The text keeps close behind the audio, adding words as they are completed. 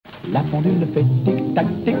La pendule fait tic-tac,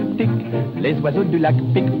 tic-tic. Les oiseaux du lac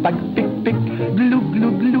pic-pac, pic-pic. Glou,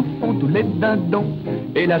 glou, glou font tous les dindons.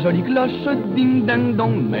 Et la jolie cloche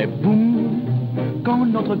ding-ding-dong. Mais boum, quand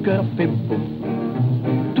notre cœur fait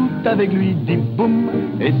boum, tout avec lui dit boum.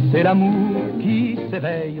 Et c'est l'amour qui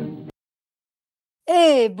s'éveille.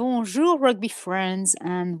 Hey, bonjour rugby friends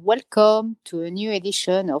and welcome to a new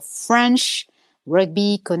edition of French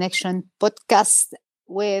Rugby Connection podcast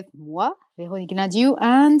with moi, Véronique Lindieu,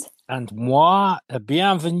 and moi,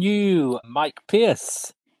 bienvenue, Mike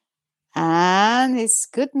Pierce. And it's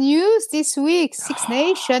good news this week. Six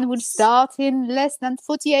Nations will start in less than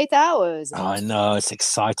 48 hours. I know, it's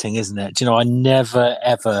exciting, isn't it? Do you know, I never,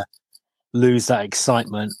 ever lose that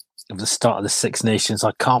excitement of the start of the Six Nations.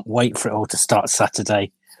 I can't wait for it all to start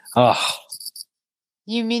Saturday. Oh.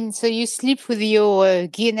 You mean, so you sleep with your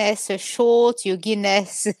Guinness short, your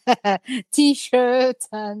Guinness T-shirt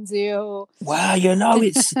and your... Well, you know,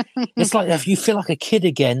 it's like if you feel like a kid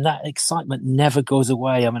again, that excitement never goes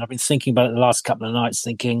away. I mean, I've been thinking about it the last couple of nights,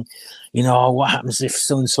 thinking, you know, what happens if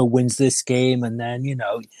so-and-so wins this game? And then, you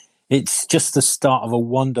know, it's just the start of a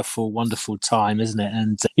wonderful, wonderful time, isn't it?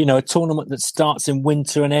 And, you know, a tournament that starts in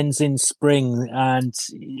winter and ends in spring, and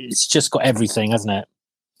it's just got everything, hasn't it?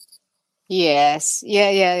 Yes,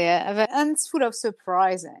 yeah. And it's full of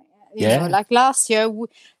surprise. You know, like last year,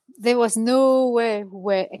 there was no way we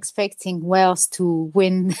were expecting Wales to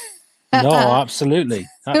win. No, absolutely.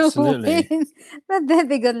 But then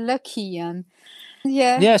they got lucky and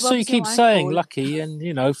so you keep saying lucky, and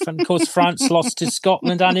you know, of course France lost to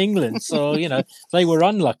Scotland and England, so you know they were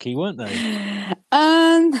unlucky, weren't they?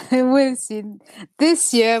 And we'll see.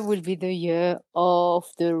 This year will be the year of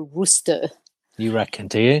the rooster. You reckon,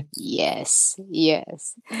 do you? Yes.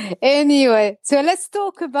 Anyway, so let's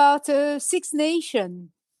talk about Six Nations,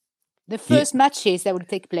 the first matches that will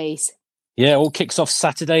take place. Yeah, all kicks off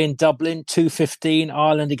Saturday in Dublin, 2:15,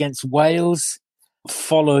 Ireland against Wales,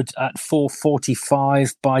 followed at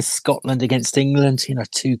 4:45 by Scotland against England. You know,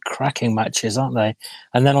 two cracking matches, aren't they?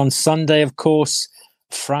 And then on Sunday, of course,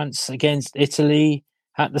 France against Italy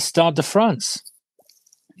at the Stade de France.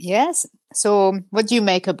 Yes. So what do you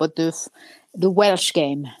make about the Welsh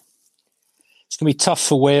game? It's going to be tough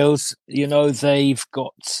for Wales. You know, they've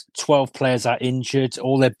got 12 players out injured.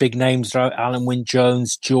 All their big names are out. Alan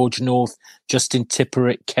Wynne-Jones, George North, Justin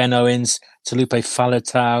Tipuric, Ken Owens, Taulupe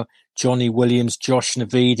Faletau, Johnny Williams, Josh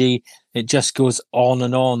Navidi. It just goes on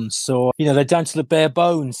and on. So, you know, they're down to the bare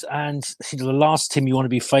bones. And you know, the last team you want to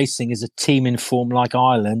be facing is a team in form like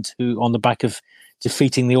Ireland, who on the back of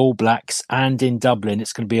defeating the All Blacks and in Dublin,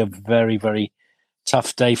 it's going to be a very, very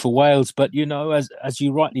tough day for Wales. But, you know, as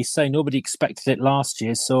you rightly say, nobody expected it last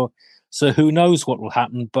year. So who knows what will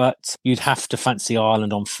happen? But you'd have to fancy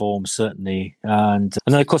Ireland on form, certainly. And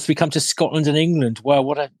then, of course, we come to Scotland and England. Well,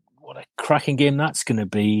 what a cracking game that's going to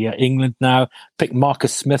be. England now picked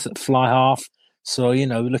Marcus Smith at fly half. So, you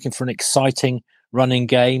know, looking for an exciting running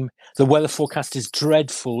game. The weather forecast is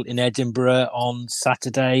dreadful in Edinburgh on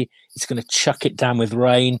Saturday. It's going to chuck it down with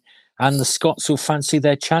rain. And the Scots will fancy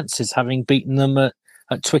their chances, having beaten them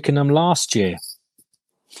at Twickenham last year.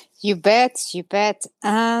 You bet.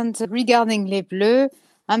 And regarding Les Bleus,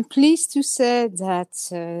 I'm pleased to say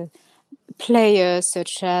that players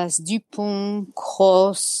such as Dupont,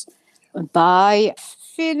 Cross, Bay,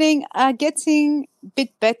 are getting a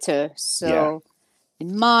bit better. So it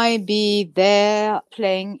might be there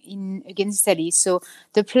playing against Italy. So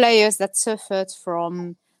the players that suffered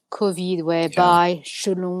from COVID were Bay,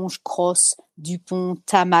 Chelonge, Cross, Dupont,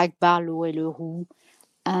 Tamac, Barlow, and Leroux.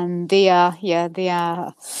 And they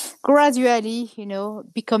are gradually, you know,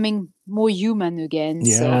 becoming more human again.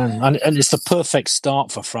 Yeah, so. and it's the perfect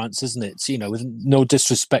start for France, isn't it? You know, with no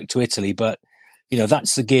disrespect to Italy, but, you know,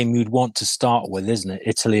 that's the game you'd want to start with, isn't it?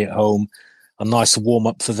 Italy at home, a nice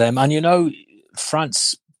warm-up for them. And, you know,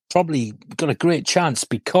 France probably got a great chance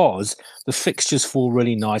because the fixtures fall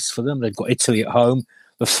really nice for them. They've got Italy at home.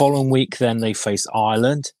 The following week, then, they face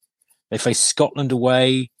Ireland. They face Scotland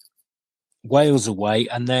away, Wales away,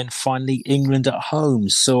 and then finally England at home.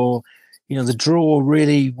 So, you know, the draw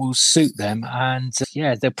really will suit them. And,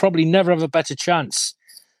 they'll probably never have a better chance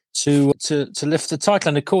to lift the title.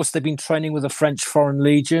 And, of course, they've been training with the French Foreign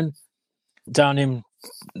Legion down in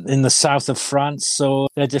the south of France. So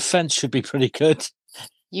their defence should be pretty good.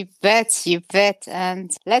 You bet.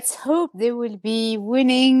 And let's hope they will be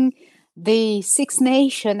winning the Six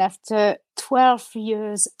Nations after 12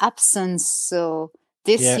 years absence. So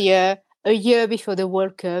this year, a year before the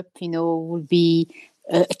World Cup, you know, will be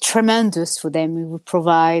tremendous for them. It will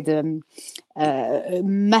provide a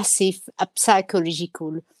massive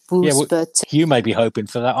psychological boost. But you may be hoping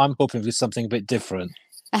for that. I'm hoping for something a bit different.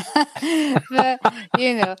 But,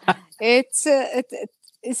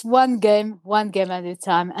 it's one game at a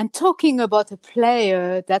time. And talking about a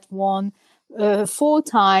player that won 4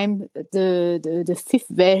 times the fifth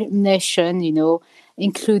nation,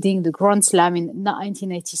 including the Grand Slam in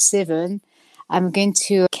 1987, I'm going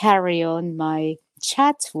to carry on my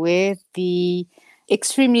chat with the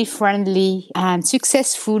extremely friendly and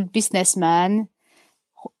successful businessman,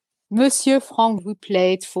 Monsieur Franck, who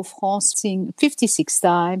played for France 56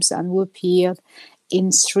 times and who appeared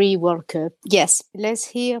in 3 World Cup. Yes, let's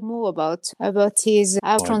hear more about his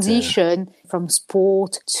transition from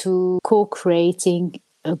sport to co-creating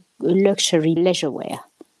a luxury leisure wear.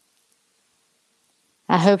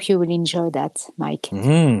 I hope you will enjoy that, Mike.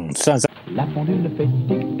 Sounds. La pendule fait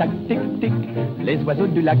tic-tac, tic-tic. Les oiseaux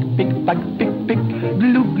du lac pic-pac, pic-pic.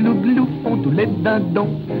 Glou, glou, glou font tous les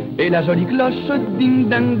dindons. Et la jolie cloche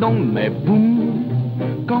ding-ding-dong. Mais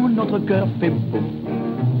boum, quand notre cœur fait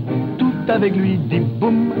boum, tout avec lui dit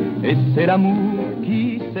boum. Et c'est l'amour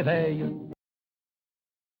qui s'éveille.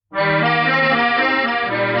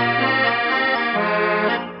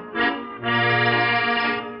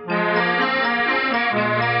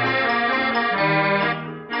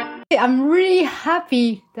 I'm really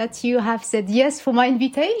happy that you have said yes for my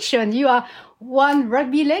invitation. You are one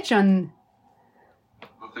rugby legend.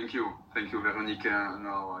 Well, thank you, Veronica.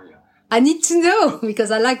 I need to know because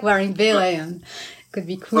I like wearing beret and it could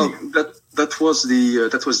be cool. Well, that was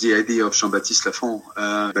the idea of Jean-Baptiste Lafont,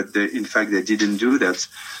 but in fact they didn't do that.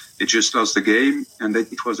 They just lost the game, and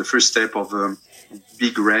it was the first step of a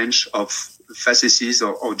big range of facetious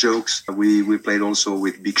or jokes. We played also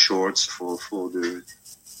with big shorts for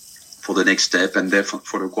the next step, and then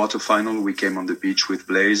for the quarterfinal we came on the beach with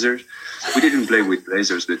blazers. We didn't play with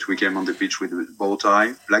blazers, but we came on the beach with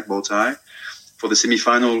black bow tie. For the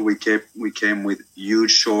semi-final we came with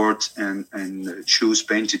huge shorts and shoes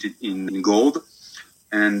painted in gold,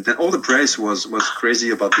 and then all the press was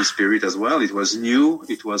crazy about this spirit as well. It was new,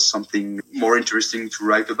 it was something more interesting to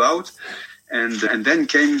write about, and then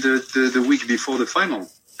came the week before the final,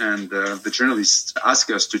 and the journalists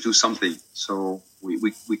asked us to do something. So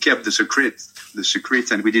we kept the secret,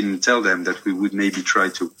 and we didn't tell them that we would maybe try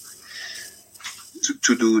to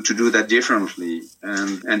do that differently.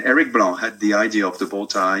 And Eric Blanc had the idea of the bow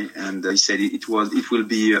tie, and he said it will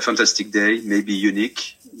be a fantastic day, maybe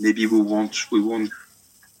unique. Maybe we won't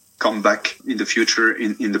come back in the future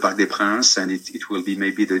in the Parc des Princes, and it will be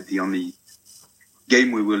maybe the only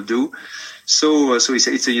game we will do. So he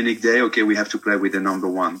said it's a unique day. Okay, we have to play with the number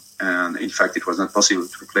 1. And in fact, it was not possible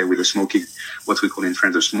to play with the smoking, what we call in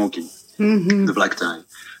French the smoking, the black tie.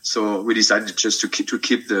 So we decided just to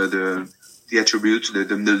keep the attribute,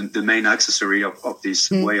 the main accessory of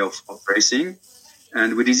this way of racing.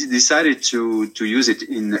 And we decided to use it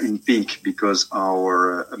in pink because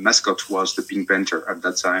our mascot was the Pink Panther at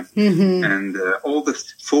that time. And all the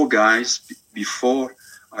 4 guys before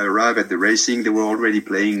I arrived at the racing, they were already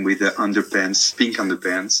playing with the underpants, pink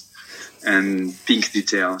underpants and pink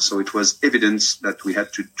detail. So it was evidence that we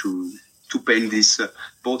had to paint this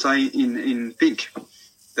bow tie in pink.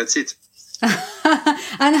 That's it.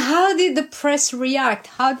 And how did the press react?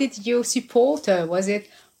 How did your supporter? Was it,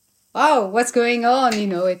 wow, what's going on?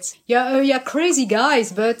 It's you're crazy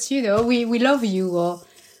guys, but we love you. Or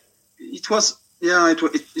it was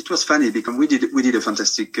funny because we did a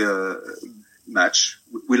fantastic match.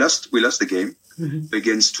 We lost the game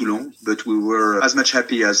against Toulon, but we were as much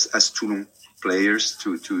happy as Toulon players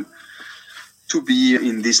to be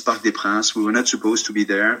in this Parc des Princes. We were not supposed to be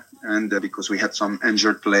there, and because we had some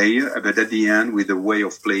injured player, but at the end, with the way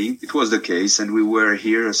of playing, it was the case, and we were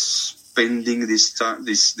here spending this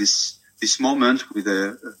moment with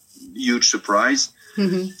a huge surprise,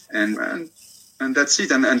 and that's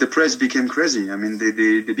it. And the press became crazy. I mean,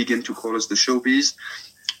 they began to call us the showbiz.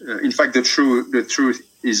 In fact, the truth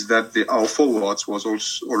is that our forwards was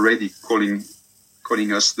also already calling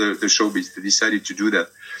us the showbiz. They decided to do that,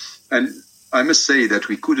 and I must say that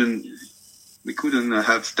we couldn't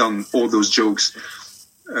have done all those jokes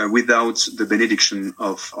without the benediction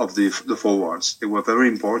of the forwards. They were very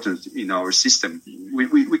important in our system.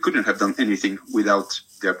 We couldn't have done anything without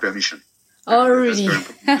their permission. Oh, really?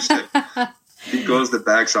 That's very important to say. Because the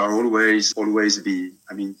backs are always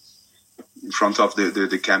in front of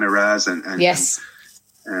the cameras and yes,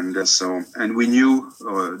 and we knew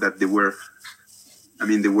that they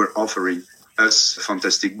were offering us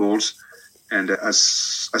fantastic balls. And as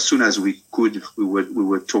soon as we could, we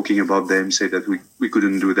were talking about them, say that we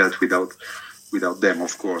couldn't do that without them,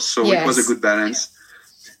 of course. So yes. It was a good balance.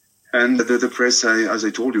 And the press, as I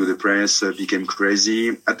told you, the press became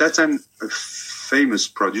crazy. At that time, a famous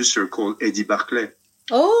producer called Eddie Barclay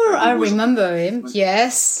Oh, I remember him.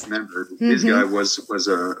 Yes. Remember, this guy was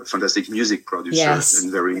a fantastic music producer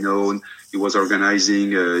and very known. He was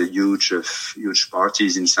organizing huge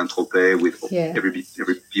parties in Saint-Tropez with every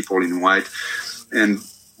people in white, and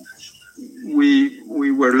we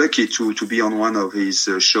were lucky to be on one of his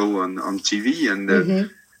show on TV and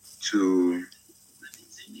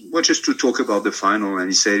just to talk about the final. And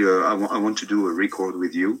he said, I want to do a record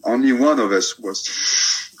with you. Only one of us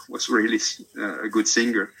was really a good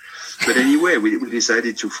singer. But anyway, we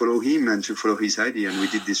decided to follow him and to follow his idea, and we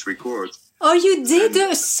did this record. Oh, you did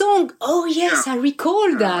a song. Oh, yes, I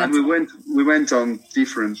recall that. And we went on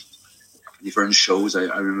different shows.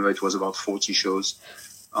 I remember it was about 40 shows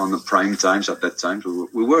on the prime times at that time.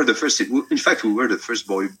 We were the first. In fact, we were the first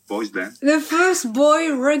boys band. The first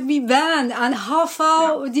boy rugby band. And how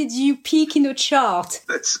far did you peak in the chart?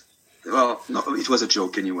 Well, no, it was a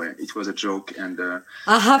joke anyway. It was a joke, and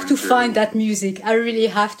I have to find that music. I really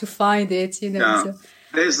have to find it. You know. Yeah. So.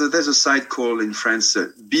 There's a site called in France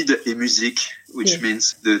Bide et Musique, which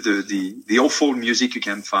means the awful music you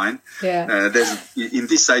can find. Yeah. In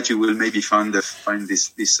this site you will maybe find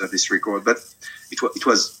this record, but it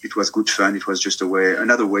was good fun. It was just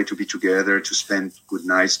another way to be together, to spend good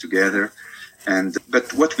nights together,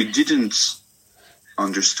 but what we didn't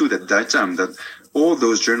understood at that time that all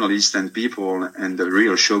those journalists and people and the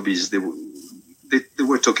real showbiz, they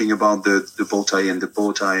were talking about the bow tie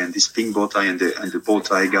and this pink bow tie and the bow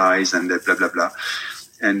tie guys and the blah blah blah,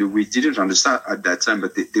 and we didn't understand at that time,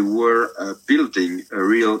 but they were building a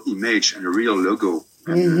real image and a real logo,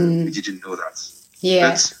 and we didn't know that. Yeah.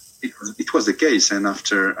 But it was the case, and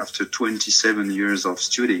after 27 years of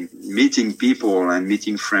studying, meeting people and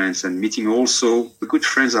meeting friends and meeting also the good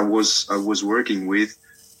friends I was working with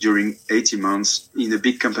during 18 months in a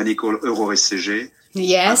big company called EuroSCG.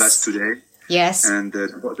 Yes. Havas today. Yes. And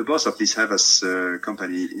the boss of this Havas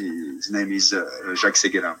company, his name is Jacques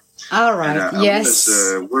Seguela. All right. And, I was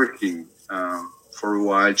working for a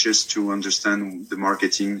while just to understand the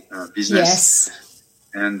marketing business. Yes.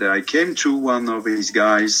 And I came to one of his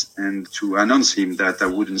guys and to announce him that I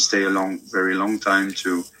wouldn't stay very long time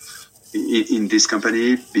in this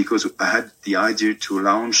company, because I had the idea to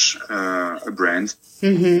launch a brand.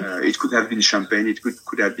 It could have been champagne, it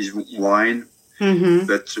could have been wine,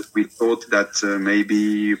 but we thought that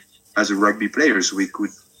maybe as a rugby players we could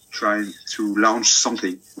try to launch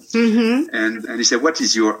something. And he said, "What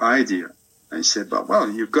is your idea?" I said, "Well,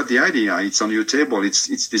 you've got the idea. It's on your table.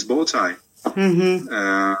 It's this bow tie."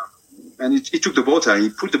 And he took the bow tie. He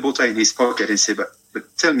put the bow tie in his pocket and said,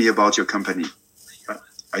 "But tell me about your company."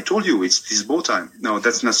 I told you it's this bow tie. No,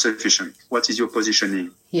 that's not sufficient. What is your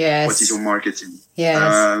positioning? Yes. What is your marketing?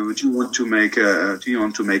 Yes. Do you want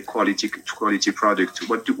to make quality product?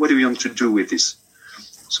 What do you want to do with this?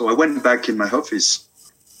 So I went back in my office.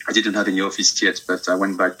 I didn't have any office yet, but I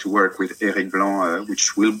went back to work with Eric Blanc,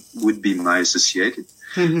 which would be my associate,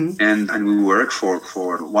 and we worked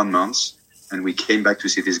for 1 month, and we came back to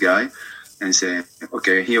see this guy and say,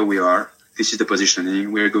 "Okay, here we are. This is the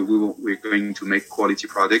positioning. We're going to make quality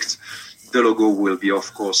products. The logo will be,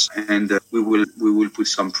 of course, and we will put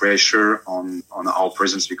some pressure on our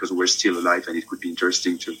presence because we're still alive and it could be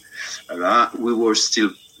interesting to. We were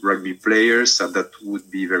still rugby players, so that would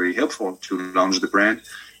be very helpful to launch the brand."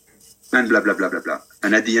 And blah blah blah blah blah.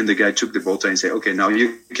 And at the end, the guy took the bow tie and said, "Okay, now you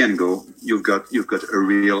can go. You've got a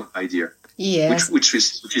real idea." Yes. Which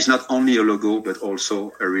is not only a logo but also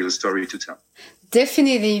a real story to tell.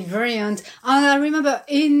 Definitely brilliant. And I remember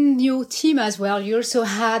in your team as well, you also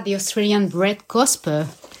had the Australian Brett Gosper,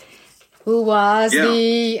 who was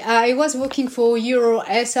he was working for Euro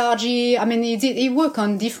SRG. I mean, he worked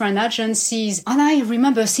on different agencies. And I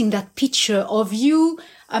remember seeing that picture of you,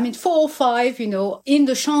 4 or 5, in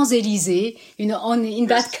the Champs-Élysées, in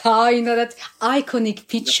that car, that iconic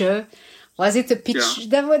picture. Was it a picture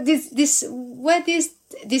that where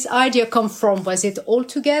this idea come from? Was it all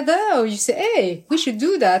together, or you say, "Hey, we should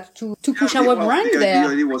do that to push our brand there"?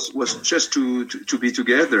 The idea was just to be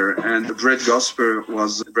together. And Brett Gosper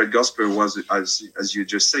was, as you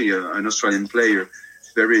just say, an Australian player,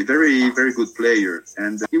 very, very, very good player.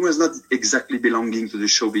 And he was not exactly belonging to the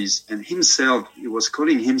showbiz. And he was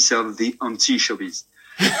calling himself the anti-showbiz.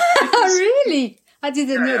 Really? I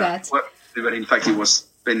didn't know that. Well, but in fact, he was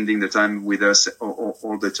spending the time with us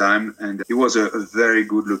all the time, and he was a very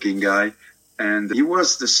good-looking guy. And he was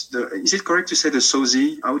is it correct to say the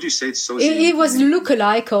sosie? How would you say it, sosie? He was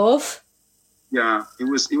lookalike of. Yeah, he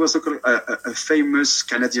was a famous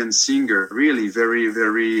Canadian singer. Really, very,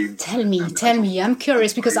 very. Tell me. I'm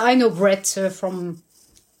curious because I know Brett from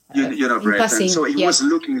You know Brett. Passing, and so he was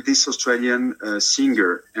looking this Australian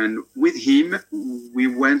singer, and with him we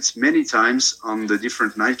went many times on the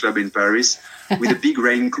different nightclub in Paris with a big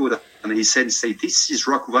raincoat, and he said, "This is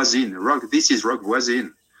Rock Voisine. This is Rock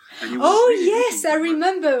Voisine." Yes, I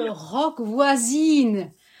remember Rock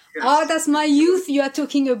Voisine. Yes. Oh, that's my youth you are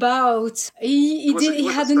talking about. He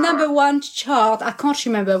had a #1 chart. I can't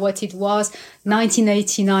remember what it was.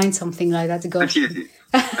 1989, something like that. Gosh.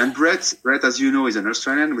 And Brett, as you know, is an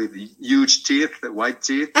Australian with huge teeth, white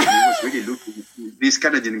teeth. And he was really looking this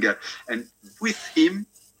Canadian guy. And with him,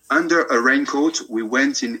 under a raincoat, we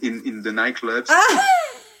went in the nightclubs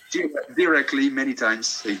directly many times.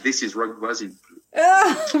 Say, "This is Rock Voisine."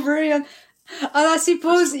 Brilliant. And I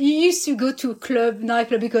suppose you used to go to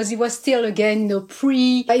nightclub because it was still again,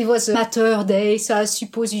 it was amateur day. So I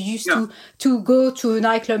suppose you used to go to a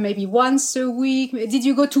nightclub maybe once a week. Did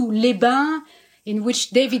you go to Les Bains, in which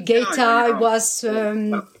David Guetta was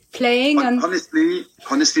playing? And honestly,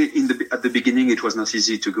 at the beginning, it was not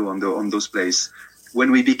easy to go on those places.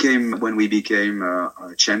 When we became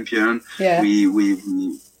a champion,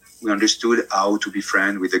 we understood how to be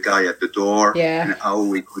friends with the guy at the door and how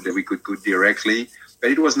we could go directly.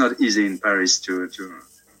 But it was not easy in Paris to.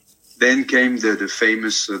 Then came the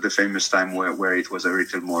famous time where it was a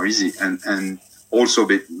little more easy, and also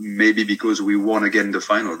maybe because we won again the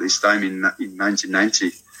final this time in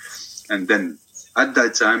 1990, and then at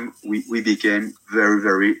that time we became very,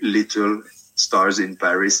 very little stars in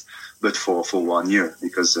Paris, but for 1 year,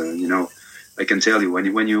 because I can tell you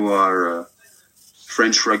when you are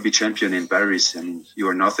French rugby champion in Paris, I mean, you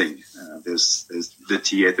are nothing. There's the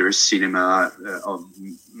theater, cinema,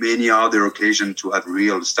 many other occasions to have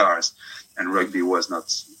real stars, and rugby was not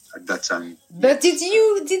at that time. But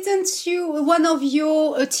didn't one of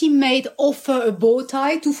your teammates offer a bow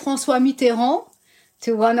tie to François Mitterrand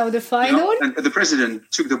to one of the final? And the president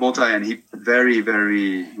took the bow tie, and he very,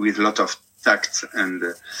 very, with a lot of tact, and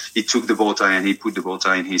he took the bow tie and he put the bow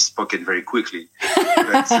tie in his pocket very quickly.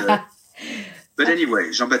 But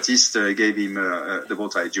anyway, Jean-Baptiste gave him the bow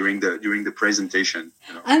tie during the presentation.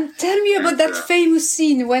 And tell me about that famous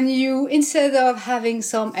scene when you, instead of having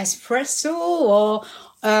some espresso or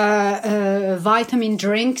vitamin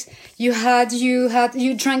drinks, you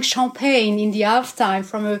drank champagne in the halftime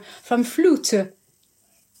from flute.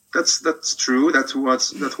 That's true. That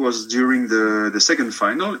was during the second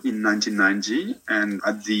final in 1990, and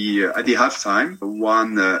at the halftime,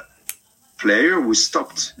 one player who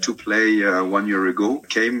stopped to play 1 year ago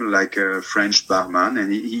came like a French barman,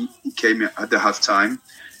 and he came at the halftime,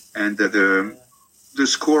 and the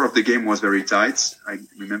score of the game was very tight. I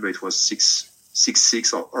remember it was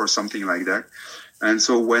 6-6 or something like that. And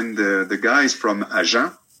so when the guys from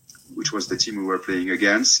Agen, which was the team we were playing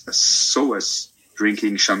against, saw us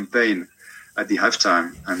drinking champagne at the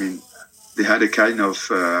halftime, I mean, they had a kind of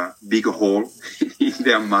big hole in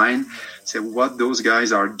their mind. Say what those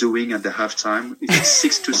guys are doing at the halftime. It's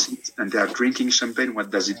 6-6, and they are drinking champagne.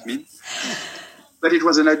 What does it mean? But it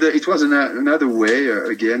was another way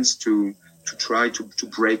again to try to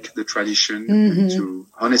break the tradition. And to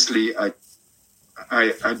honestly, I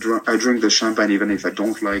drink the champagne even if I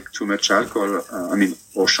don't like too much alcohol.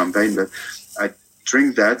 Or champagne, but I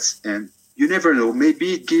drink that, and you never know.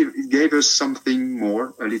 Maybe it gave us something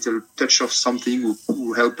more, a little touch of something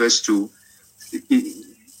who help us to.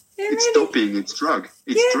 It's doping, it's drug.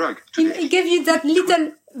 It's drug. It gave you that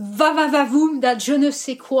little va-va-va-voom, that je ne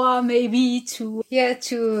sais quoi, maybe to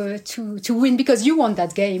win, because you won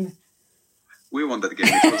that game. We won that game.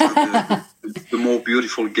 It was not the more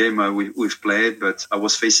beautiful game we've played, but I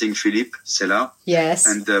was facing Philippe Sella. Yes.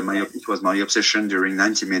 And it was my obsession during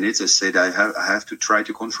 90 minutes. I said I have to try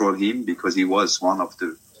to control him, because he was one of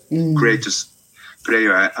the greatest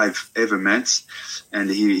player I've ever met,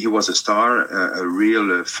 and he was a star, a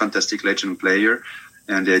real fantastic legend player,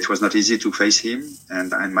 and it was not easy to face him,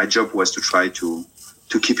 and my job was to try to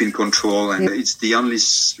keep in control, and it's the only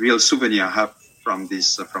real souvenir I have from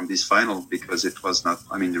this final, because it was not,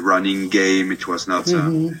 the running game, it was not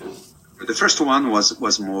the first one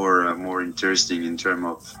was more interesting in terms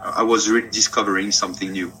of I was rediscovering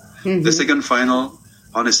something new. The second final,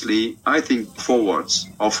 honestly, I think forwards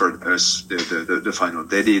offered us the final.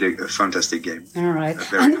 They did a fantastic game. All right. A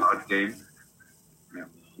very hard game. Yeah.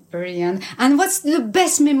 Brilliant. And what's the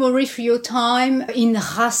best memory for your time in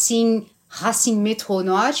Racing Métro?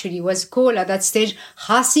 No, actually, it was called at that stage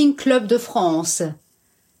Racing Club de France.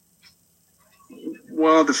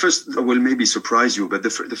 Well, the first will maybe surprise you, but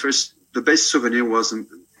the best souvenir wasn't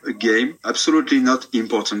a game, absolutely not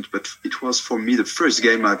important, but it was for me the first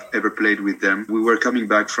game I've ever played with them. We were coming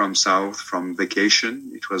back from vacation.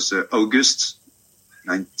 It was August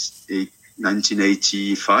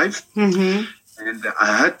 1985. Mm-hmm. And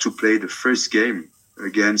I had to play the first game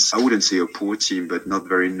against, I wouldn't say a poor team, but not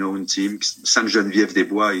very known team,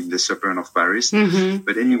 Sainte-Geneviève-des-Bois in the suburb of Paris. Mm-hmm.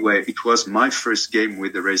 But anyway, it was my first game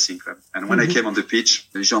with the racing club. And when I came on the pitch,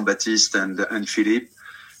 Jean-Baptiste and Philippe,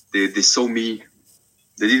 they saw me.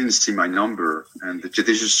 They didn't see my number, and they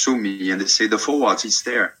just saw me and they say, the forward is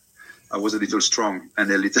there. I was a little strong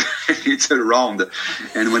and a little round.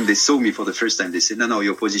 And when they saw me for the first time, they said, no,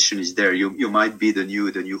 your position is there. You might be the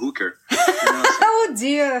new hooker. Oh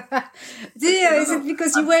dear. Is it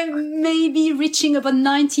because you were maybe reaching about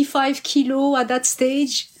 95 kilo at that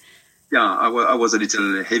stage? Yeah, I was a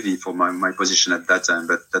little heavy for my position at that time,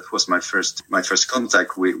 but that was my first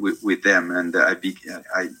contact with them. And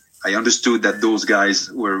I understood that those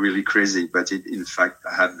guys were really crazy, but in fact,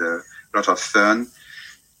 I had a lot of fun.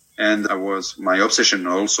 And my obsession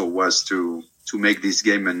also was to make this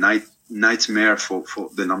game a nightmare for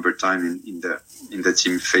the number time in the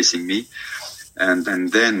team facing me.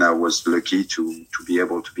 And then I was lucky to be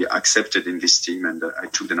able to be accepted in this team. And I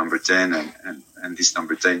took the number 10 and this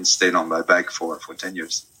number 10 stayed on my back for 10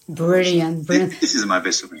 years. Brilliant. This is my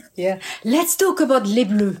best souvenir. Yeah. Let's talk about Les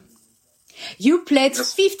Bleus. You played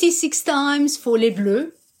 56 times for Les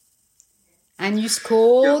Bleus and you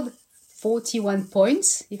scored 41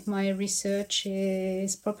 points, if my research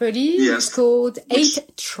is properly. Yes. You scored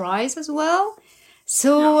 8 tries as well.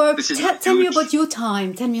 So tell me about your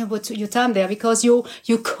time. Tell me about your time there, because your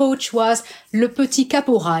coach was Le Petit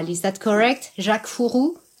Caporal. Is that correct? Jacques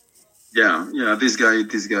Fourou? Yeah. This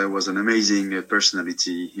guy was an amazing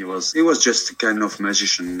personality. He was just a kind of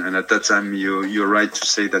magician. And at that time, you're right to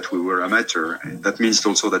say that we were amateur. And that means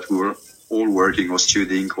also that we were all working or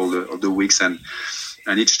studying all the weeks.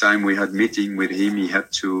 And each time we had meeting with him, he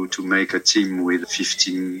had to make a team with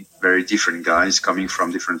 15 very different guys coming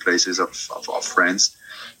from different places of France.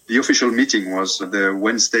 The official meeting was the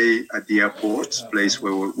Wednesday at the airport, place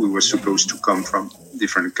where we were supposed to come from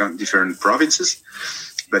different provinces.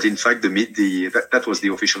 But in fact, that was the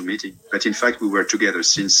official meeting. But in fact, we were together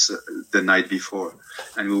since the night before,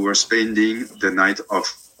 and we were spending the night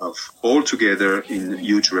of all together in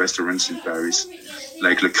huge restaurants in Paris,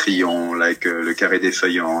 like Le Crillon, like Le Carré des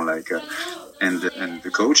Feuillants, and the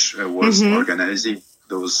coach was organizing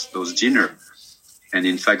those dinner, and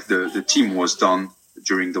in fact the team was done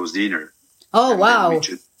during those dinner. Oh wow!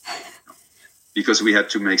 Because we had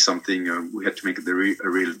to make something, we had to make a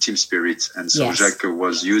real team spirit, and so Jacques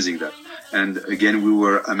was using that. And again, we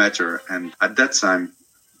were amateur, and at that time,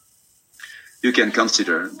 you can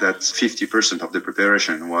consider that 50% of the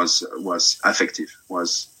preparation was affective,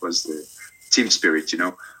 was the team spirit,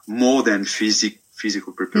 more than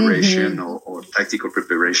physical preparation or tactical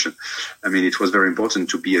preparation. I mean, it was very important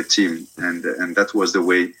to be a team, and that was the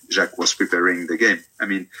way Jacques was preparing the game. I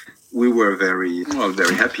mean, we were very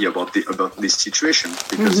happy about this situation,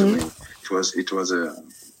 because it was a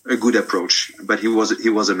good approach. But he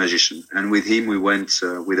was a magician, and with him we went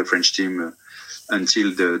with the French team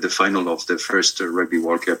until the final of the first Rugby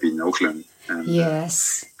World Cup in Auckland. And,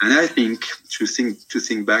 and I think to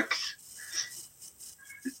think back,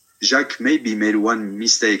 Jacques maybe made one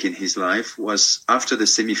mistake in his life. Was after the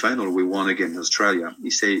semi-final we won against Australia.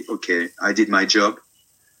 He said, "Okay, I did my job.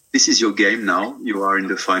 This is your game now. You are in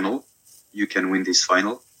the final. You can win this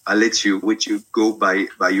final. I'll let you go by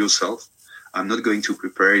yourself. I'm not going to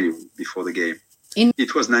prepare you before the game."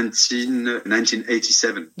 It was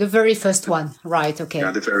 1987. The very first one, right? Okay.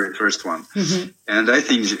 Yeah, the very first one. And I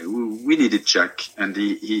think we needed Jacques, and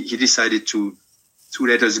he decided to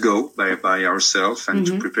let us go by ourselves and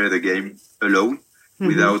to prepare the game alone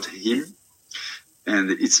without him.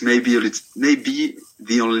 And it's maybe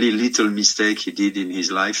the only little mistake he did in his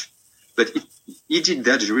life, but he did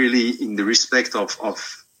that really in the respect of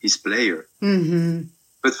his player.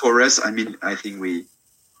 But for us, I mean, I think we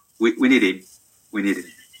need him. We need it.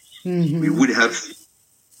 We would have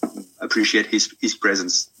appreciate his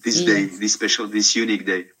presence this day, this special, this unique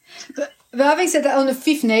day. But having said that, on the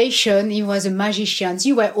Fifth Nation, he was a magician.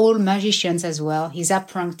 You were all magicians as well, his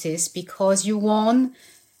apprentice, because you won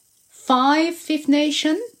 5 Fifth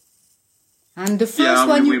Nation. And the first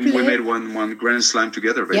one you played... we made one Grand Slam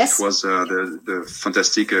together. But it was the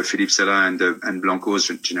fantastic Philippe Sella and Blanco's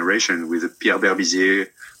generation with Pierre Berbizier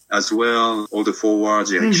as well, all the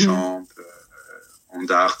forwards, Eric Champ,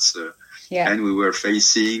 Ondarts, and we were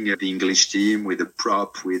facing the English team with the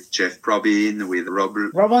prop, with Jeff Probin, with Rob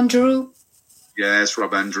Andrew. Yes,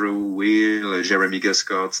 Rob Andrew, Will, Jeremy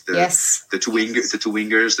Guscott, the two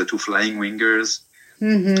wingers, the two flying wingers,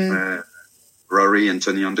 Rory and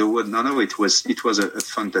Tony Underwood. No, it was a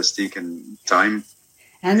fantastic time.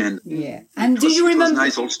 And do you remember? It was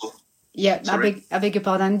nice also. Yeah, I beg your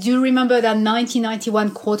pardon. Do you remember that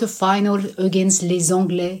 1991 quarterfinal against Les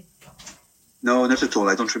Anglais? No, not at all.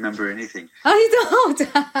 I don't remember anything. I don't.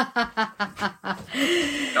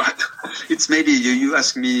 No, it's maybe you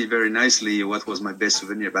asked me very nicely what was my best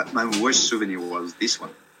souvenir, but my worst souvenir was this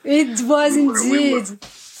one. It was indeed.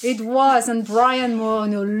 It was, and Brian Moore,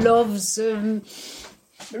 loves.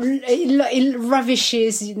 He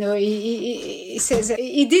ravishes, he says,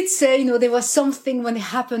 he did say, there was something when it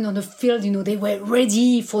happened on the field, they were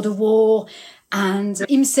ready for the war. And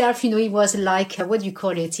himself, he was like, what do you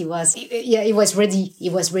call it? He was ready. He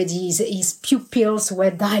was ready. His pupils were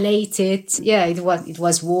dilated. Yeah, it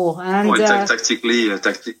was war. And tactically,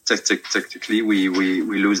 we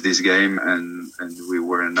lose this game, and we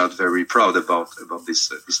were not very proud about this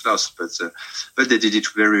loss. But they did it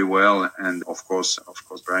very well, and of course,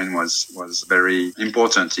 Brian was very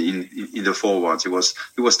important in the forwards. He was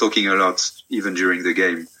talking a lot even during the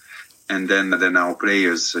game. And then our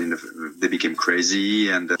players, they became crazy,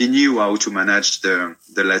 and he knew how to manage the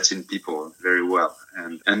Latin people very well.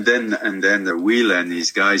 And then Will and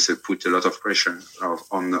his guys put a lot of pressure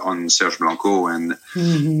on Serge Blanco, and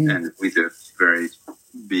with a very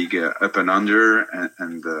big up and under,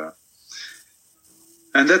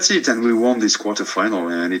 and that's it. And we won this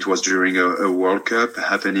quarterfinal, and it was during a World Cup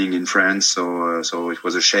happening in France. So it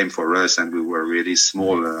was a shame for us, and we were really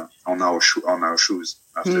small on our shoes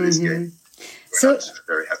after this game. We're not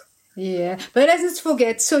very happy. Yeah, but let's not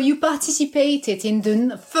forget. So you participated in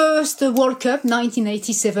the first World Cup,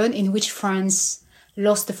 1987, in which France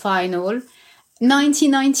lost the final.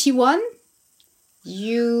 1991,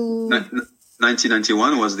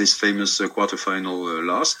 1991 was this famous quarterfinal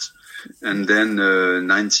lost. And then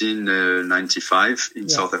 1995 in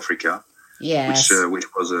South Africa, which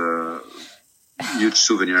was a huge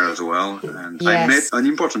souvenir as well. And I met, an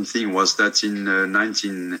important thing was that in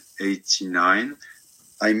 1989,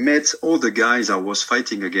 I met all the guys I was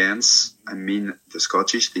fighting against. I mean, the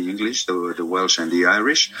Scottish, the English, the Welsh and the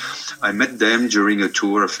Irish. I met them during a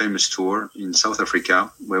famous tour in South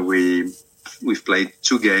Africa, where we've played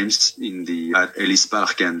 2 games at Ellis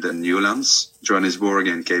Park and the Newlands, Johannesburg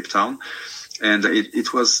and Cape Town. And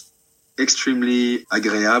it was extremely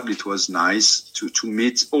agréable. It was nice to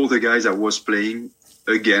meet all the guys I was playing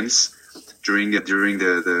against during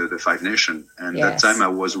the Five Nations. And that time I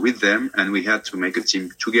was with them, and we had to make a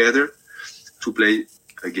team together to play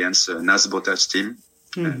against Nas Botha's team.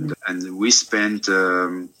 Mm-hmm. And we spent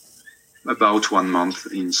about 1 month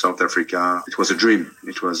in South Africa. It was a dream.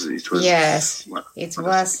 It was. Yes, well, it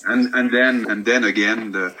was. And then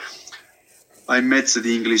again, I met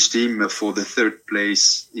the English team for the 3rd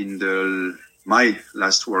place in my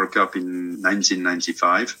last World Cup in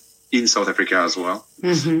 1995 in South Africa as well.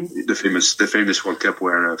 Mm-hmm. The famous World Cup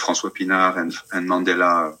where François Pinard and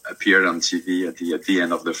Mandela appeared on TV at the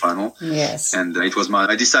end of the final. Yes. And it was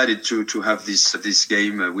I decided to have this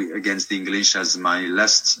game against the English as my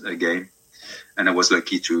last game. And I was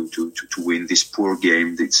lucky to win this poor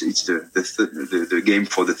game. It's the game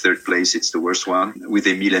for the 3rd place. It's the worst one, with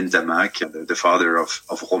Emile Ndamac, the father of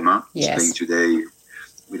Romain, playing today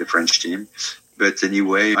with the French team. But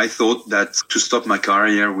anyway, I thought that to stop my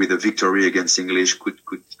career with a victory against English could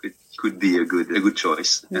be a good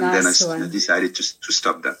choice. And then I decided to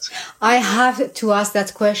stop that. I have to ask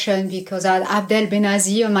that question because I had Abdel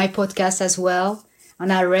Benazi on my podcast as well,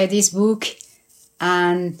 and I read his book.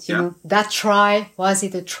 And, that try, was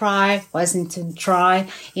it a try? Wasn't it a try?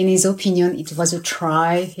 In his opinion, it was a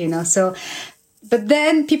try, so. But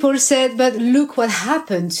then people said, but look what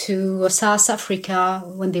happened to South Africa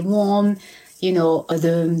when they won,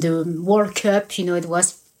 the World Cup. It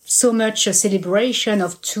was so much a celebration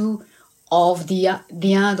of the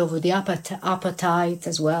end of the apartheid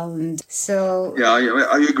as well. And so. Yeah,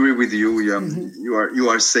 I agree with you. Mm-hmm. You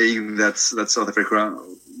are saying that South Africa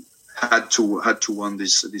had to won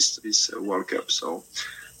this World Cup. So,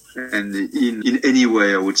 and in any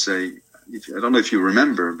way, I would say, I don't know if you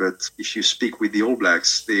remember, but if you speak with the All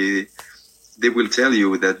Blacks, they will tell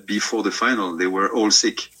you that before the final they were all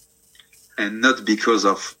sick, and not because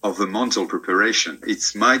of a mental preparation.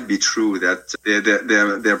 It might be true that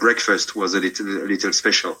their breakfast was a little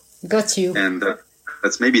special. Got you. And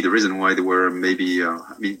that's maybe the reason why they were a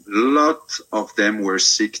lot of them were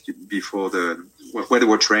sick where they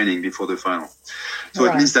were training before the final. So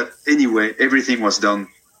It means that anyway, everything was done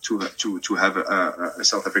to have a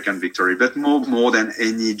South African victory. But more than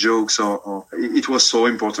any jokes or it was so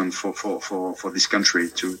important for this country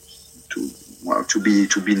to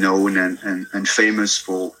be known and famous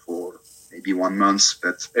for maybe 1 month,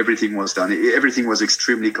 but everything was done. Everything was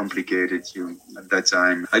extremely complicated at that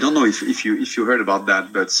time. I don't know if you heard about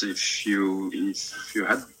that, but if you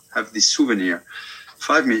have this souvenir,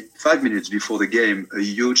 5 minutes before the game, a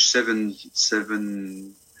huge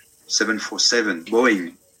 747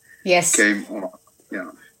 Boeing came on.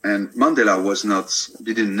 Yeah, and Mandela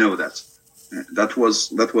didn't know that. That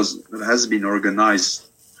has been organized.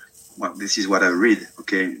 Well, this is what I read.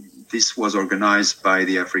 Okay, this was organized by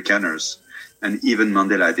the Afrikaners, and even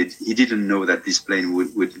Mandela he didn't know that this plane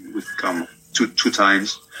would come two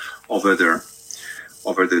times over the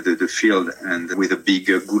field, and with a big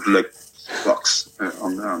good luck box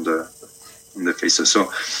on the face. So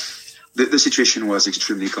the situation was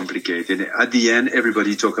extremely complicated. At the end,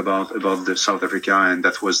 everybody talked about the South Africa, and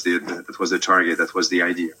that was the target, that was the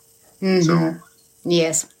idea. Mm-hmm. So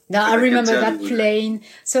yes. Now I remember that plane.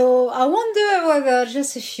 So I wonder whether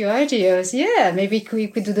just a few ideas. Yeah, maybe we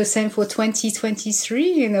could do the same for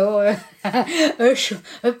 2023.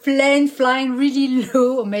 A plane flying really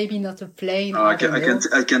low, or maybe not a plane. I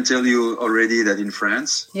can tell you already that in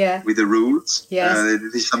France, with the rules,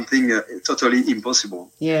 it is something totally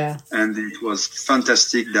impossible. Yeah, and it was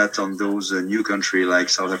fantastic that on those new countries like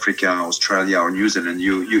South Africa, Australia, or New Zealand,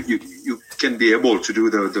 you can be able to do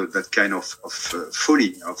that kind of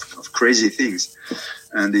folly of crazy things.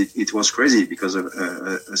 And it was crazy because of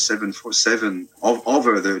a 747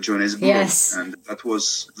 over the Johannesburg, and that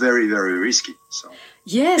was very, very risky. So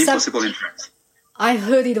impossible in France. I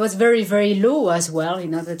heard it was very, very low as well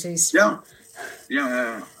in other days. Yeah.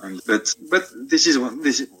 But this is what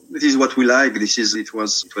we like. It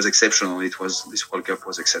was exceptional. This World Cup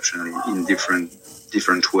was exceptional in different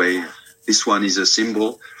way. This one is a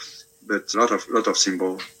symbol, but a lot of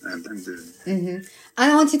symbol and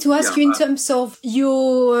I wanted to ask you in terms of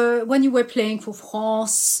your when you were playing for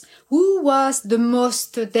France, who was the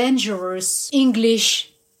most dangerous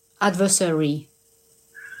English adversary?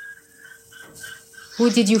 Who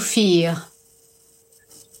did you fear?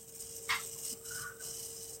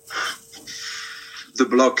 The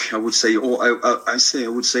block, I would say. I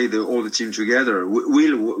would say all the team together.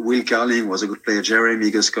 Will Carling was a good player. Jeremy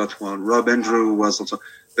Guscott, Rob Andrew was also.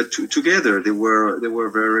 But together they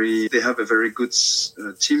have a very good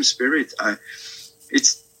team spirit.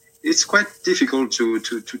 It's quite difficult to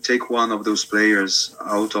take one of those players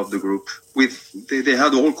out of the group. They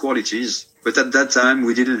had all qualities, but at that time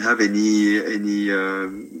we didn't have any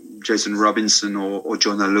Jason Robinson or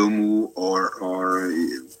John Alomu or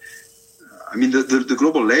I mean the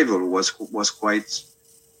global level was quite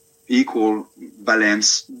equal,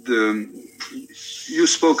 balanced. You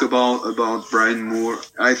spoke about Brian Moore.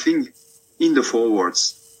 I think in the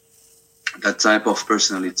forwards, that type of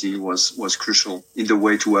personality was crucial in the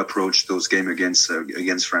way to approach those games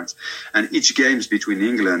against France. And each games between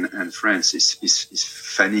England and France is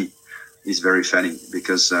funny. Is very funny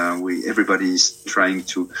because everybody is trying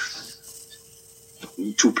to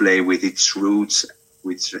play with its roots,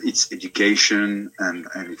 with its education, and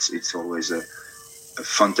it's always a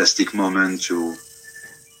fantastic moment to.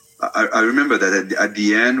 I remember that at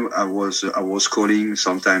the end I was calling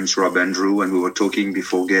sometimes Rob Andrew, and we were talking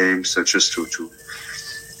before games, just to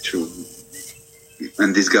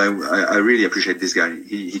and this guy, I really appreciate this guy.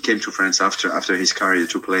 He came to France after his career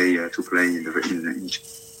to play in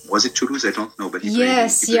was it Toulouse? I don't know, but he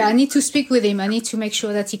played. I need to speak with him. I need to make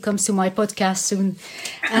sure that he comes to my podcast soon.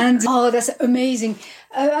 And that's amazing.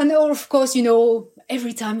 And of course,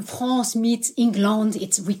 every time France meets England,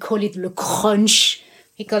 we call it le crunch.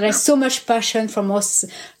 Because there's so much passion from us,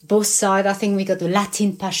 both sides. I think we got the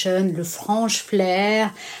Latin passion, le French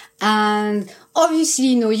flair. And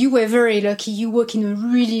obviously, you were very lucky. You work in a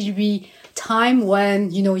really, really time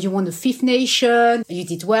when, you won the Fifth Nation. You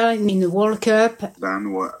did well in the World Cup. I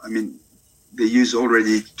mean, they used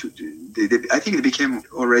already, I think they became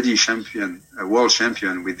already world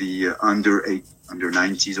champion with the under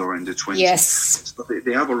 90s or under 20s. Yes. So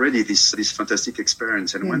they have already this fantastic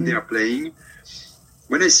experience. And when they are playing,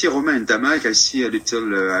 when I see Romain Ntamack, I see a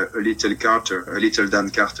little Carter, a little Dan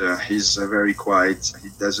Carter. He's very quiet. He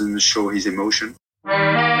doesn't show his emotion.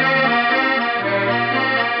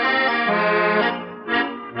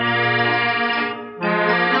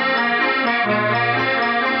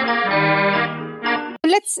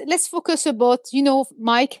 Let's focus about,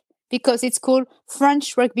 Mike, because it's called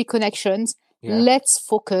French Rugby Connections. Yeah. Let's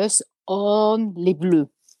focus on Les Bleus.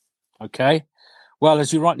 Okay. Well,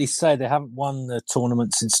 as you rightly say, they haven't won the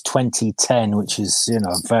tournament since 2010, which is,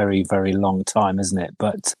 a very, very long time, isn't it?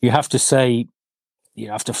 But you have to say,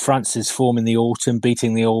 after France's form in the autumn,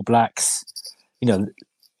 beating the All Blacks,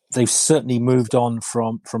 they've certainly moved on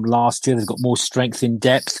from last year. They've got more strength in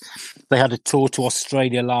depth. They had a tour to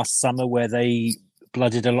Australia last summer where they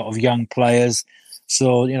blooded a lot of young players.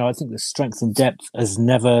 So, I think the strength and depth has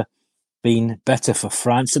never been better for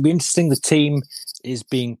France. It'll be interesting. The team is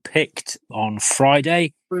being picked on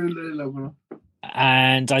Friday.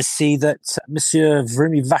 And I see that Monsieur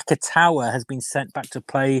Vrimi Vakatawa has been sent back to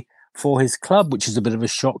play for his club, which is a bit of a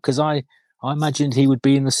shock because I imagined he would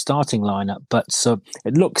be in the starting lineup. But so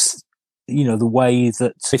it looks, the way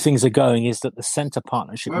that things are going is that the centre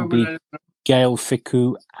partnership will be Gaël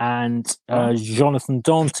Fickou and Jonathan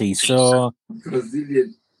Danty. So,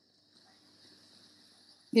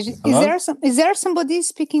 is there somebody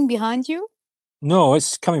speaking behind you? No,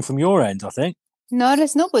 it's coming from your end, I think. No,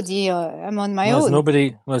 there's nobody. I'm on my own.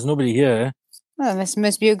 There's nobody here. Well,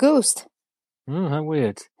 must be a ghost. Oh, how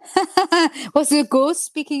weird. Was the ghost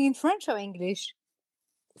speaking in French or English?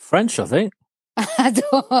 French, I think. I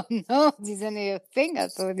don't know. This is a thing. I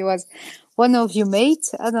thought it was one of your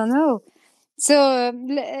mates. I don't know. So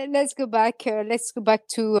let's go back. Let's go back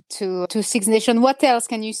to Six Nations. What else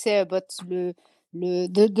can you say about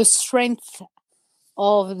the strength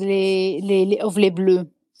of les Bleus?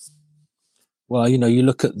 Well, you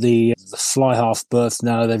look at the fly half berth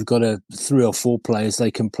now. They've got 3 or 4 players they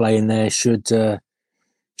can play in there. Should the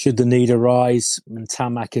need arise, and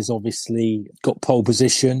Tamac has obviously got pole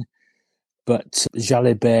position, but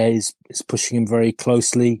Jalibert is pushing him very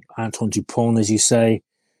closely. Antoine Dupont, as you say,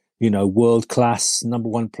 world class, number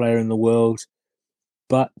 1 player in the world.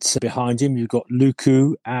 But behind him, you've got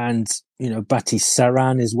Luku and Baptiste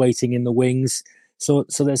Saran is waiting in the wings. So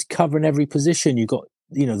there's cover in every position. You've got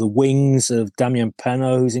the wings of Damien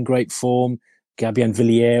Penaud, who's in great form, Gabien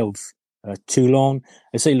Villiers of Toulon.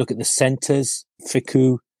 I say look at the centres,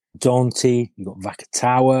 Fickou, Danty, you've got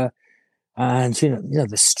Vakatawa, and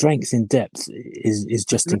the strength in depth is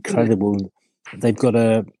just incredible. They've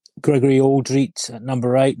got Gregory Aldrit at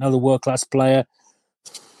number 8, another world-class player.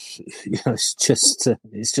 It's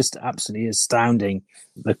just absolutely astounding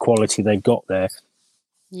the quality they've got there.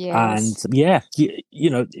 Yes. And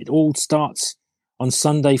it all starts on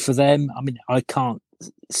Sunday for them. I mean, I can't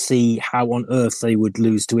see how on earth they would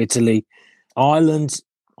lose to Italy. Ireland,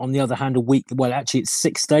 on the other hand, it's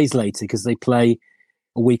 6 days later because they play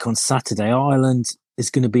a week on Saturday. Ireland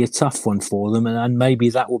is going to be a tough one for them, and maybe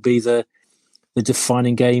that will be the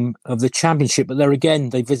defining game of the championship. But there again,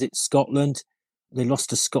 they visit Scotland. They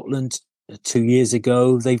lost to Scotland 2 years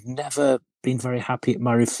ago. They've never been very happy at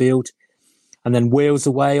Murrayfield. And then Wales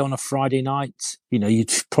away on a Friday night.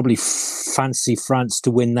 You'd probably fancy France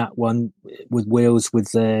to win that one with Wales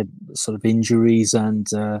with their sort of injuries and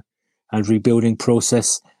rebuilding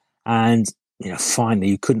process. And, finally,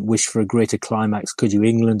 you couldn't wish for a greater climax, could you?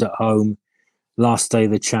 England at home, last day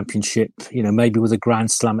of the championship, maybe with a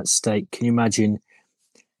Grand Slam at stake. Can you imagine?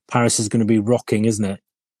 Paris is going to be rocking, isn't it?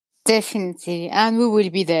 Definitely. And we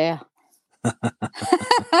will be there.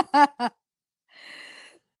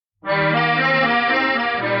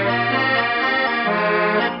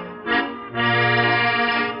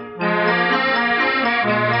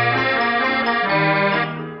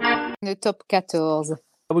 The top 14.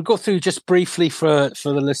 We'll go through just briefly for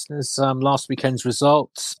the listeners last weekend's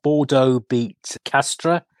results. Bordeaux beat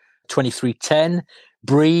Castres 23-10.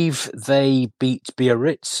 Brive, they beat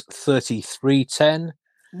Biarritz 33-10.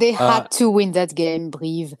 They had to win that game,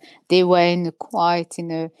 Brive. They were quite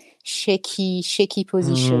in a shaky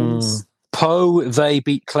positions. Pau, they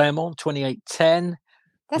beat Clermont 28-10.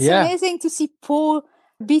 That's amazing to see Pau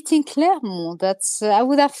beating Clermont. That's I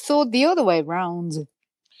would have thought the other way around.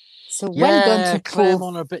 So well done to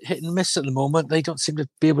Clermont are a bit hit and miss at the moment. They don't seem to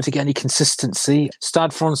be able to get any consistency.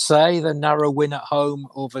 Stade Francais, the narrow win at home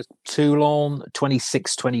over Toulon,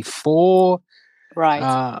 26-24.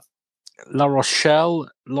 Right. La Rochelle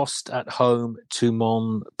lost at home to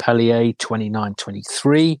Montpellier,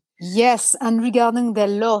 29-23. Yes, and regarding their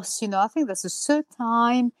loss, I think that's the third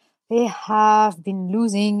time they have been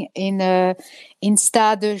losing in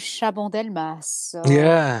Stade Chabon-Delmas. So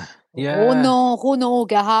Yeah. Ronan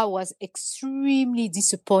O'Gara was extremely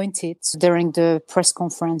disappointed during the press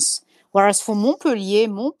conference. Whereas for Montpellier,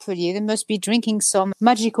 they must be drinking some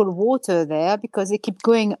magical water there because they keep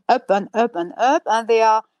going up and up and up, and they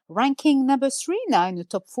are ranking number 3 now in the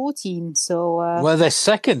top 14. So well, they're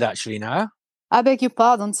second actually now. I beg your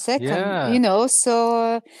pardon, second. Yeah.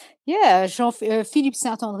 So Jean-Philippe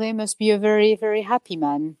Saint-André must be a very, very happy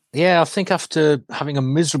man. Yeah, I think after having a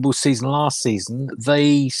miserable season last season,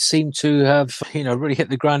 they seem to have, really hit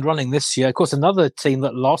the ground running this year. Of course, another team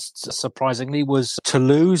that lost, surprisingly, was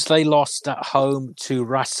Toulouse. They lost at home to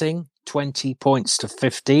Racing, 20 points to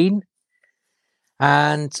 15.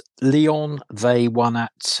 And Lyon, they won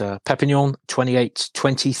at Perpignan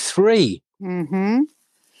 28-23. Mm-hmm.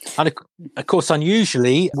 And of course,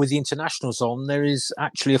 unusually, with the internationals on, there is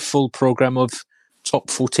actually a full programme of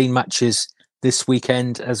top 14 matches this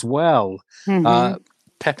weekend as well. Mm-hmm.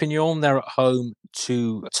 Perpignan, they're at home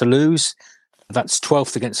to Toulouse. That's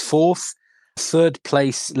 12th against 4th. Third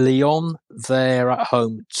place, Lyon, they're at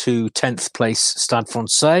home to 10th place, Stade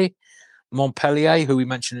Francais. Montpellier, who we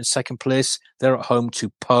mentioned in second place, they're at home to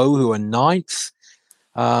Pau, who are 9th.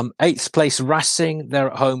 8th place, Racing,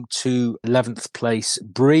 they're at home to 11th place,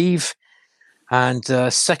 Brive. And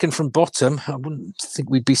second from bottom, I wouldn't think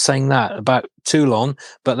we'd be saying that about Toulon,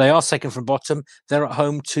 but they are second from bottom. They're at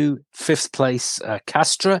home to 5th place,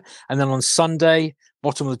 Castres. And then on Sunday,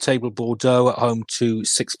 bottom of the table, Bordeaux at home to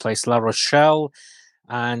 6th place, La Rochelle.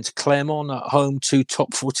 And Clermont at home to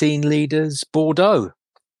top 14 leaders, Bordeaux.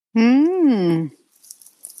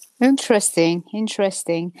 Interesting.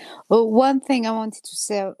 One thing I wanted to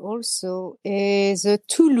say also is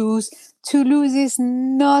Toulouse. Toulouse is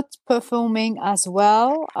not performing as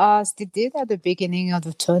well as they did at the beginning of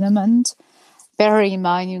the tournament. Bear in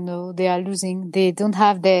mind, they are losing. They don't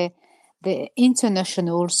have the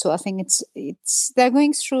international, so I think they're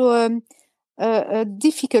going through a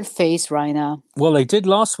difficult phase right now. Well, they did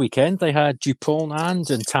last weekend. They had Dupont and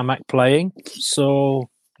Tamac playing, so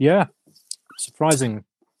yeah, surprising.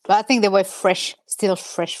 But I think they were still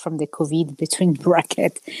fresh from the COVID between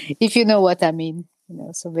bracket, if you know what I mean.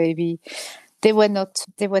 So maybe they were not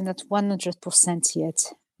 100%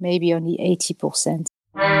 yet. Maybe only 80%.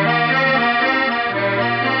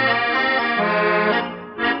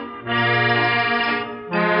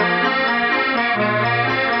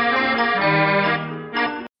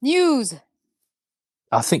 News.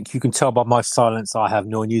 I think you can tell by my silence I have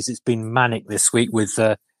no news. It's been manic this week with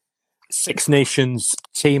Six Nations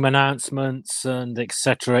team announcements and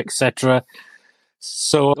etc.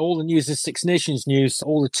 So all the news is Six Nations news.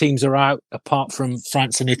 All the teams are out apart from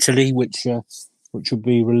France and Italy, which will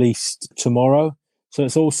be released tomorrow. So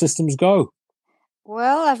it's all systems go.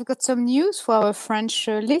 Well, I've got some news for our French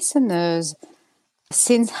listeners.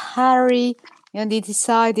 Since Harry they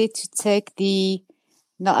decided to take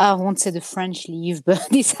I won't say the French leave, but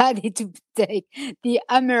decided to take the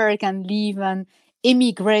American leave and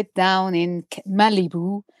immigrate down in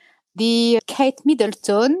Malibu, the Kate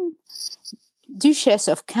Middleton, Duchess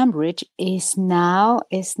of Cambridge, is now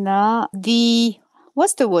the,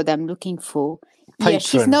 what's the word I'm looking for? Patron. Yeah,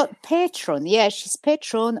 she's not patron. Yeah, she's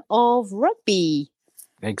patron of rugby.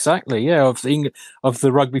 Exactly. Yeah, of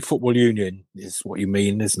the Rugby Football Union is what you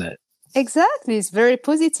mean, isn't it? Exactly. It's very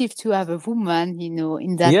positive to have a woman, in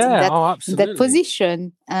that, in that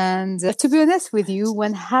position. And to be honest with you,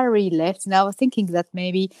 when Harry left, and I was thinking that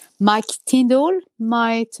maybe Mike Tyndall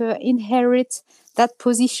might inherit that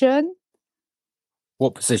position.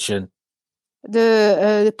 What position?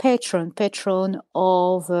 The patron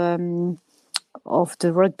of the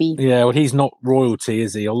rugby. Yeah, well, he's not royalty,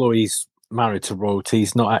 is he? Although he's married to royalty,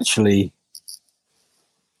 he's not actually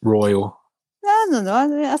royal. No.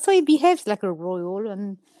 I thought he behaved like a royal,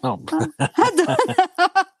 and well,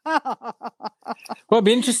 it'd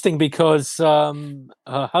be interesting because her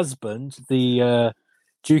husband, the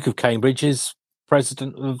Duke of Cambridge, is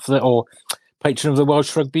president of patron of the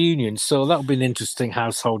Welsh Rugby Union. So that'll be an interesting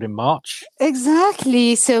household in March.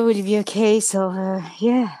 Exactly. So will be okay. So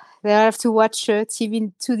yeah, they have to watch TV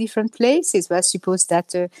in two different places. But I suppose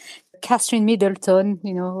that. Catherine Middleton,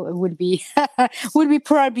 will be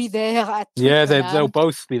probably there at Twickenham. Yeah, they'll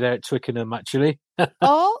both be there at Twickenham, actually.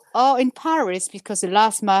 or in Paris, because the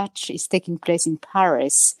last match is taking place in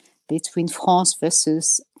Paris between France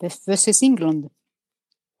versus England.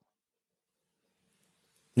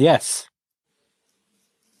 Yes.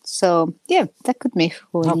 So yeah, that could make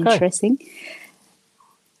really interesting.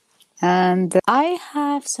 And I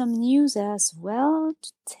have some news as well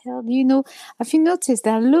to tell you. Have you noticed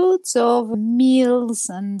there are loads of meals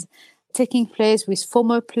and taking place with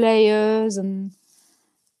former players? And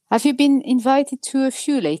have you been invited to a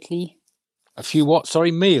few lately? A few what? Sorry,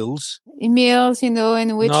 meals? Meals, in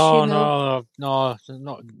which No, not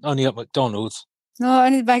only at McDonald's. No,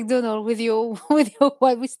 only McDonald's with your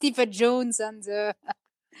wife, with Stephen Jones and.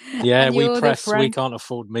 Yeah, and we can't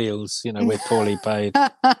afford meals. We're poorly paid.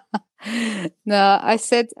 No, I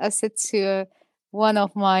said to one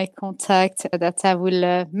of my contacts that I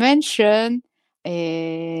will mention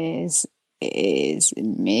is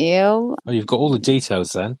meal. Oh, you've got all the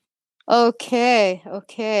details then. Okay.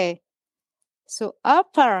 So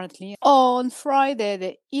apparently on Friday,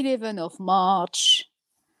 the 11th of March,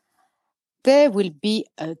 there will be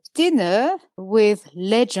a dinner with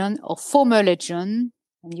legend or former legend,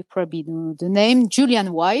 and you probably know the name,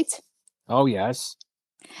 Julian White. Oh, yes.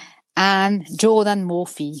 And Jordan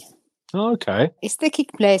Murphy. Oh, okay. It's taking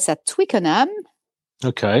place at Twickenham.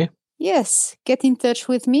 Okay. Yes, get in touch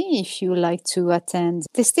with me if you would like to attend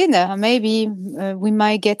this dinner. Maybe we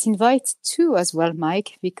might get invited too as well,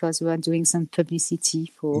 Mike, because we are doing some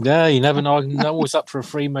publicity for... Yeah, you never know. I'm always up for a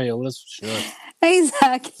free meal, that's for sure.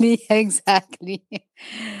 Exactly.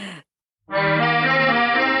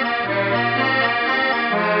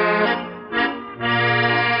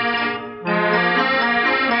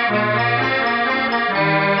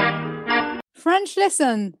 French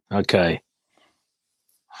lesson. Okay.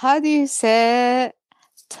 How do you say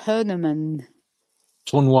tournament?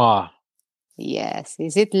 Tournoi. Yes.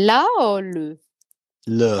 Is it la or le?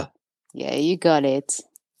 Le. Yeah, you got it.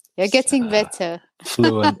 You're getting better.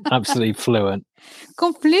 Fluent. Absolutely fluent.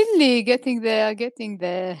 Completely getting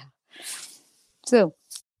there. So.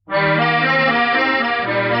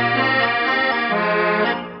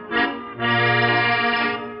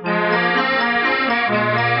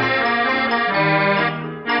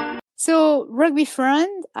 So, Rugby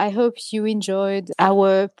Friend, I hope you enjoyed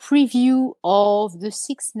our preview of the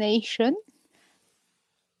Six Nations.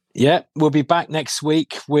 Yeah, we'll be back next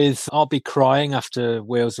week with I'll be crying after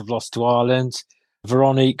Wales have lost to Ireland.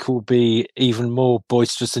 Veronique will be even more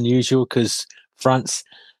boisterous than usual because France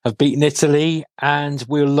have beaten Italy, and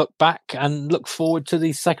we'll look back and look forward to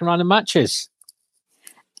the second round of matches.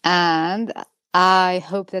 And I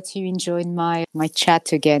hope that you enjoyed my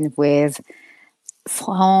chat again with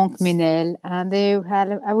Franck Menel, and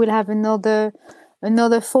I will have another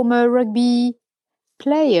former rugby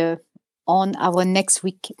player on our next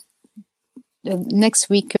week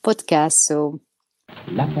podcast. So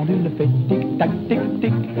la pendule fait tic-tac,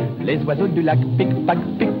 tic-tic. Les oiseaux du lac pic-pac,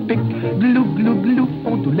 pic-pic. Glou, glou, glou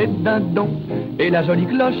font tous les dindons. Et la jolie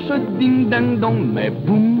cloche ding-ding-dong. Mais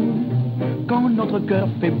boum, quand notre cœur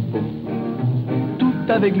fait boum, tout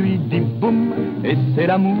avec lui dit boum. Et c'est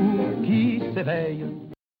l'amour qui s'éveille.